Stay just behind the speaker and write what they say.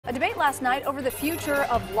A debate last night over the future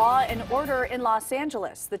of law and order in Los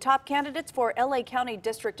Angeles. The top candidates for LA County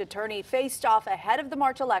District Attorney faced off ahead of the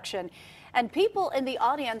March election, and people in the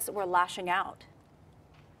audience were lashing out.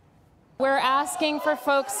 We're asking for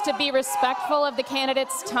folks to be respectful of the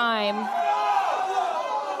candidates' time.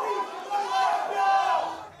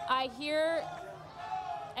 I hear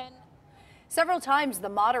Several times, the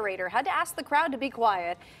moderator had to ask the crowd to be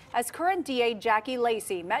quiet as current DA Jackie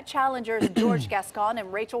Lacey met challengers George Gascon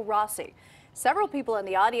and Rachel Rossi. Several people in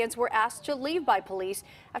the audience were asked to leave by police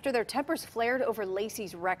after their tempers flared over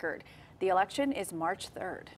Lacey's record. The election is March 3rd.